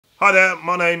Hi there,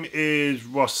 my name is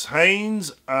Russ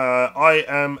Haynes. I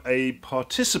am a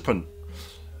participant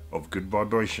of Good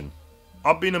Vibration.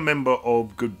 I've been a member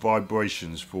of Good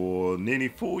Vibrations for nearly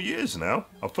 4 years now.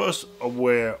 I was first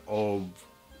aware of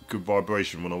Good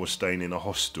Vibration when I was staying in a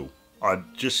hostel. I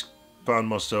just found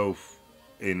myself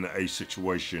in a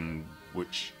situation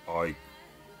which I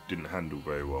didn't handle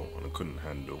very well and I couldn't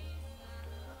handle.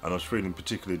 And I was feeling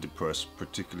particularly depressed,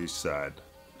 particularly sad.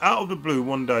 Out of the blue,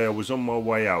 one day I was on my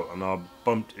way out and I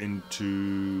bumped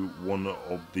into one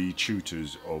of the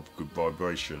tutors of Good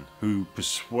Vibration who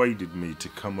persuaded me to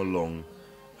come along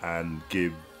and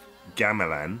give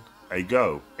gamelan a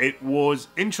go. It was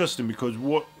interesting because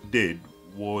what it did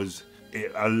was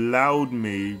it allowed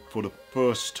me for the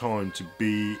first time to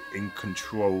be in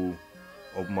control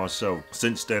of myself.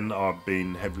 Since then I've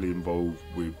been heavily involved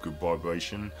with Good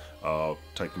Vibration,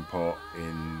 taking part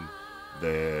in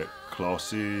their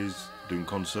classes, doing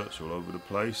concerts all over the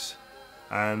place,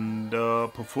 and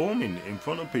performing in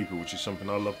front of people, which is something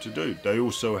I love to do. They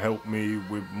also help me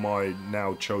with my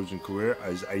now chosen career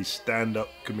as a stand-up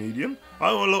comedian. I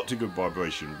owe a lot to Good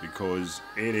Vibration because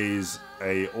it is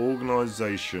an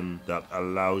organisation that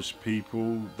allows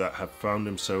people that have found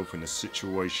themselves in a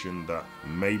situation that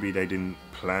maybe they didn't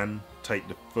plan, take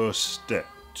the first step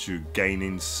to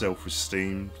gaining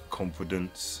self-esteem,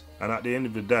 confidence. And at the end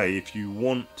of the day, if you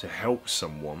want to help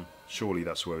someone, surely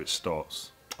that's where it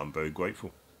starts. I'm very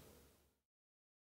grateful.